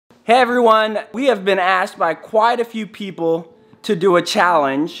Hey everyone, we have been asked by quite a few people to do a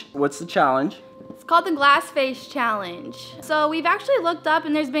challenge. What's the challenge? It's called the glass face challenge. So we've actually looked up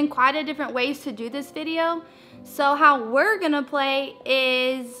and there's been quite a different ways to do this video. So how we're gonna play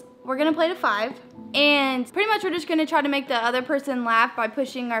is, we're gonna play to 5. And pretty much we're just gonna try to make the other person laugh by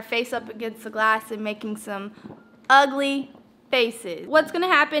pushing our face up against the glass and making some ugly faces. What's gonna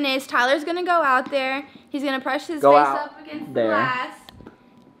happen is Tyler's gonna go out there, he's gonna push his face up against the glass,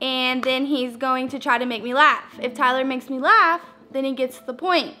 and then he's going to try to make me laugh. If Tyler makes me laugh, then he gets the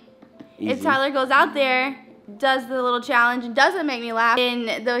point. Easy. If Tyler goes out there, does the little challenge and doesn't make me laugh,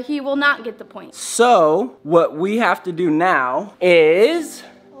 then he will not get the point. So, what we have to do now is...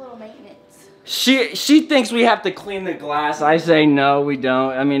 a little maintenance. She thinks we have to clean the glass. I say no, we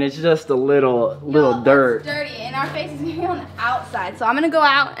don't. I mean, it's just a little dirt. It's dirty, and our face is gonna be on the outside. So I'm gonna go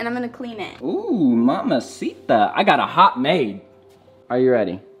out and I'm gonna clean it. Ooh, mamacita. I got a hot maid. Are you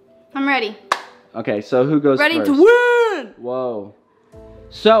ready? I'm ready. Okay, so who goes first? Ready to win! Whoa.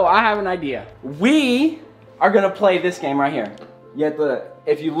 So, I have an idea. We are gonna play this game right here. You have to,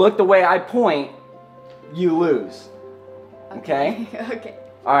 if you look the way I point, you lose. Okay? Okay.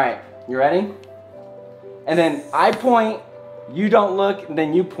 Alright, you ready? And then I point, you don't look, and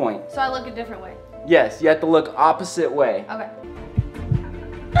then you point. So I look a different way? Yes, you have to look opposite way. Okay.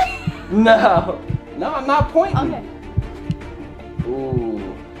 No. No, I'm not pointing. Okay. Ooh.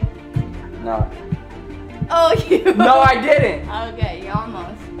 No. Oh, you. No, I didn't. Okay, you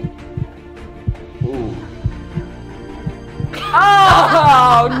almost. Ooh.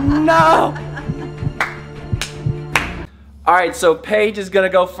 Oh, no. All right, so Paige is gonna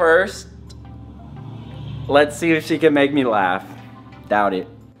go first. Let's see if she can make me laugh. Doubt it.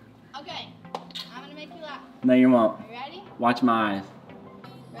 Okay, I'm gonna make you laugh. No, you won't. You ready? Watch my eyes.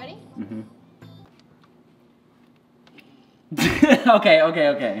 Ready? Mm-hmm. Okay.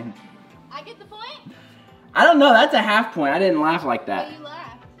 I get the point? I don't know, that's a half point. I didn't laugh like that. Oh, you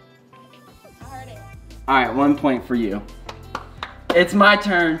laughed. I heard it. All right, 1 point for you. It's my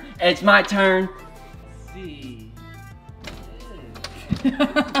turn. It's my turn. Let's see.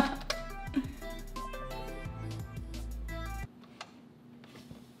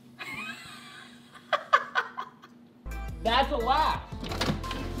 That's a laugh.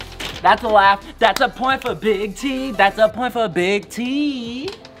 That's a laugh. That's a point for Big T. That's a point for Big T.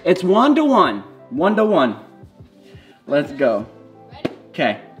 It's 1 to 1. 1 to 1. Let's go. Ready?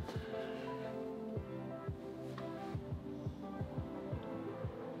 Okay.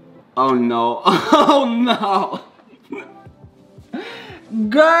 Oh no. Oh no.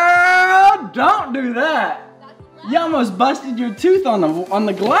 Girl, don't do that. You almost busted your tooth on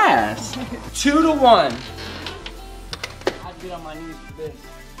the glass. 2 to 1. I'd get on my knees for this.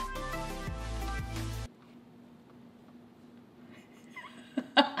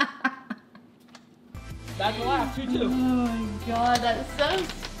 That's a laugh, 2-2. Oh my god, that's so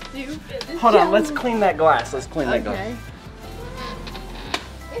stupid. Hold on, let's clean that glass. Let's clean that glass.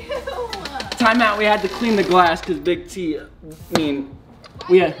 Ew. Time out, we had to clean the glass because Big T,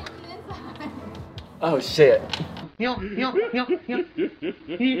 we had... Oh shit. Y'all didn't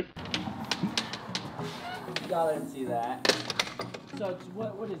see that. So it's,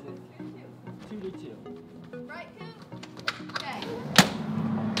 what is it? 2 to 2. Right, 2? Okay.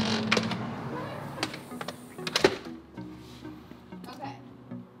 Okay.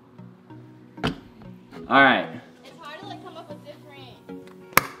 All right. It's hard to like come up with different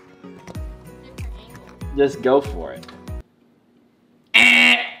angles. Just go for it.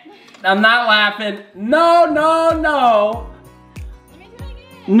 I'm not laughing. No. Let me do it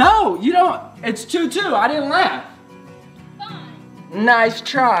again. No, you don't. It's 2-2. I didn't laugh. Fine. Nice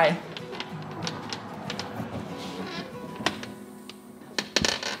try.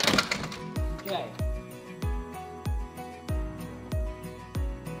 Okay.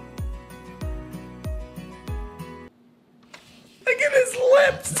 Look at his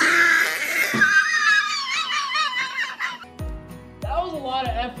lips. That was a lot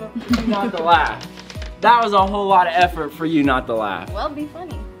of effort for you not to laugh. That was a whole lot of effort for you not to laugh. Well, be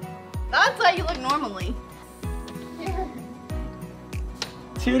funny. That's how you look normally. Here.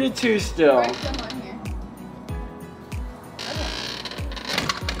 2 to 2 still. Write them on here. Okay.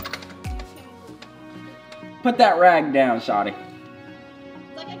 Put that rag down, shawty.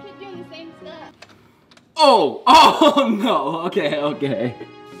 It's like I keep doing the same stuff. Oh no. Okay.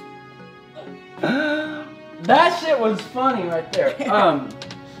 That shit was funny right there.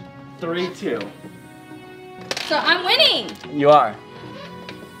 3-2. So I'm winning. You are.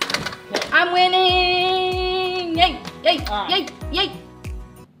 I'm winning. Yay.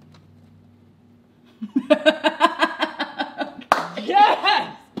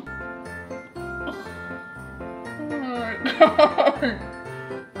 Yes!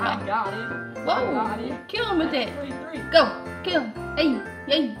 I got it. Whoa. I got it. Kill him with it. 3-3. Go. Kill him. Hey.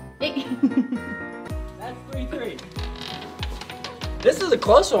 Hey. Hey. That's 3-3. This is a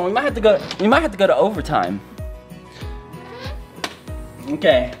close one. We might have to go to overtime.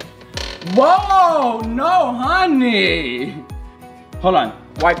 Okay. Whoa! No, honey. Hold on.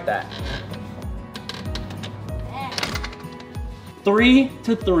 Wipe that.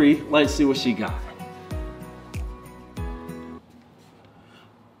 3-3. Let's see what she got.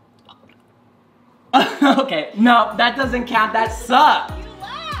 Okay, no, that doesn't count. That sucked.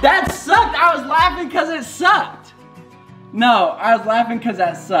 That sucked. I was laughing because it sucked. No, I was laughing because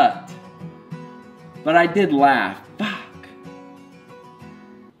that sucked. But I did laugh. Fuck.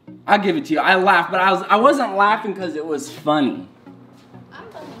 I'll give it to you. I laughed, but I wasn't laughing because it was funny.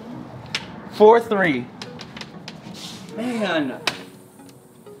 4-3. Man.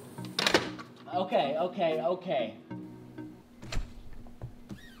 Okay.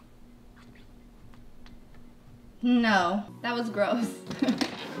 No, that was gross.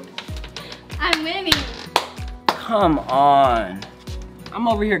 I'm winning. Come on. I'm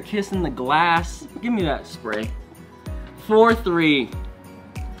over here kissing the glass. Give me that spray. 4-3.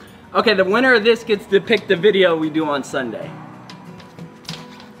 Okay, the winner of this gets to pick the video we do on Sunday.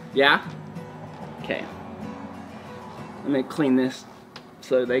 Yeah? Okay. Let me clean this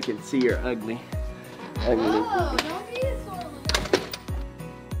so they can see your ugly. Oh, don't be so.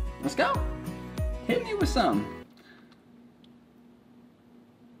 Let's go. Hit me with some.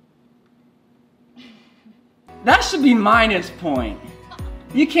 That should be minus point.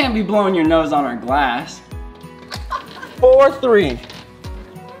 You can't be blowing your nose on our glass. 4-3.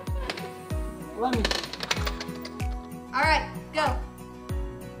 Let me. All right, go.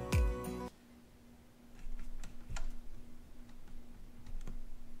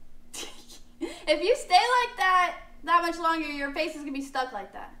 If you stay like that much longer, your face is gonna be stuck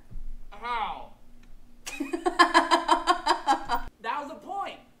like that. Ow. That was a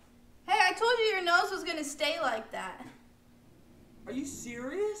point. Hey, I told you your nose was gonna stay like that. Are you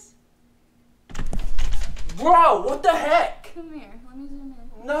serious? Bro, what the heck? Come here, let me zoom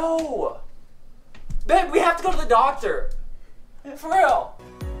in. No. Babe, we have to go to the doctor. For real.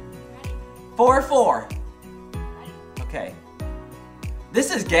 Ready? 4-4. Ready? Okay.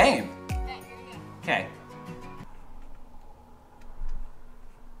 This is game. Okay, here we go. Okay.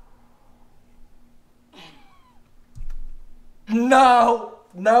 No.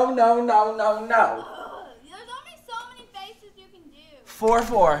 No. There's only so many faces you can do.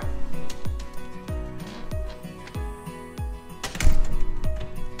 4-4.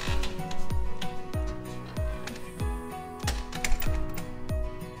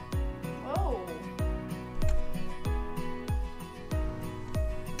 Whoa.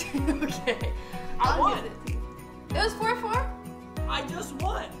 Okay. I won. Give it to you. It was 4-4? I just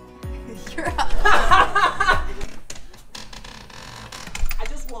won. You're up. I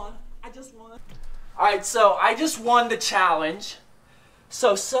just won. Alright, so I just won the challenge.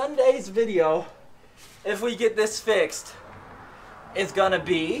 So Sunday's video, if we get this fixed, is gonna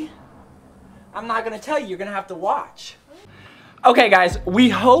be, I'm not gonna tell you, you're gonna have to watch. Okay guys, we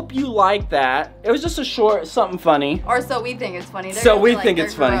hope you liked that. It was just a short, something funny. Or so we think it's funny. So we think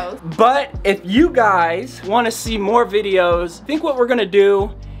it's funny. Gross. But if you guys want to see more videos, I think what we're gonna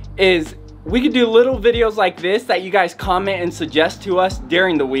do is we could do little videos like this that you guys comment and suggest to us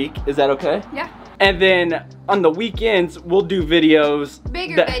during the week. Is that okay? Yeah. And then on the weekends, we'll do videos.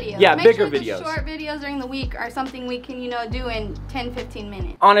 Bigger videos. Yeah, Make bigger sure videos. The short videos during the week are something we can, do in 10-15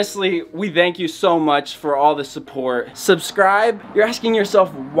 minutes. Honestly, we thank you so much for all the support. Subscribe. You're asking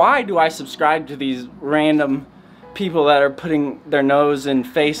yourself, why do I subscribe to these random people that are putting their nose and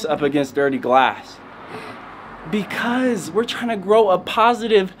face up against dirty glass? Because we're trying to grow a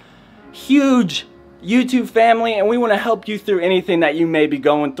positive, huge YouTube family, and we want to help you through anything that you may be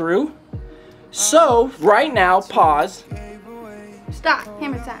going through. So, right now, pause. Stop.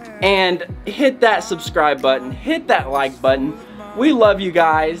 Hammer time. And hit that subscribe button. Hit that like button. We love you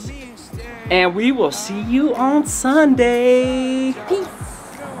guys. And we will see you on Sunday. Peace.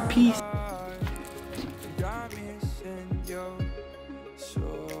 Peace.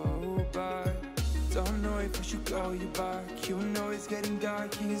 Don't know if you go, you back. You know it's getting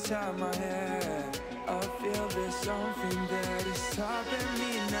dark inside my head. I feel there's something that is stopping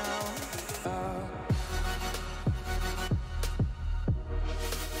me now.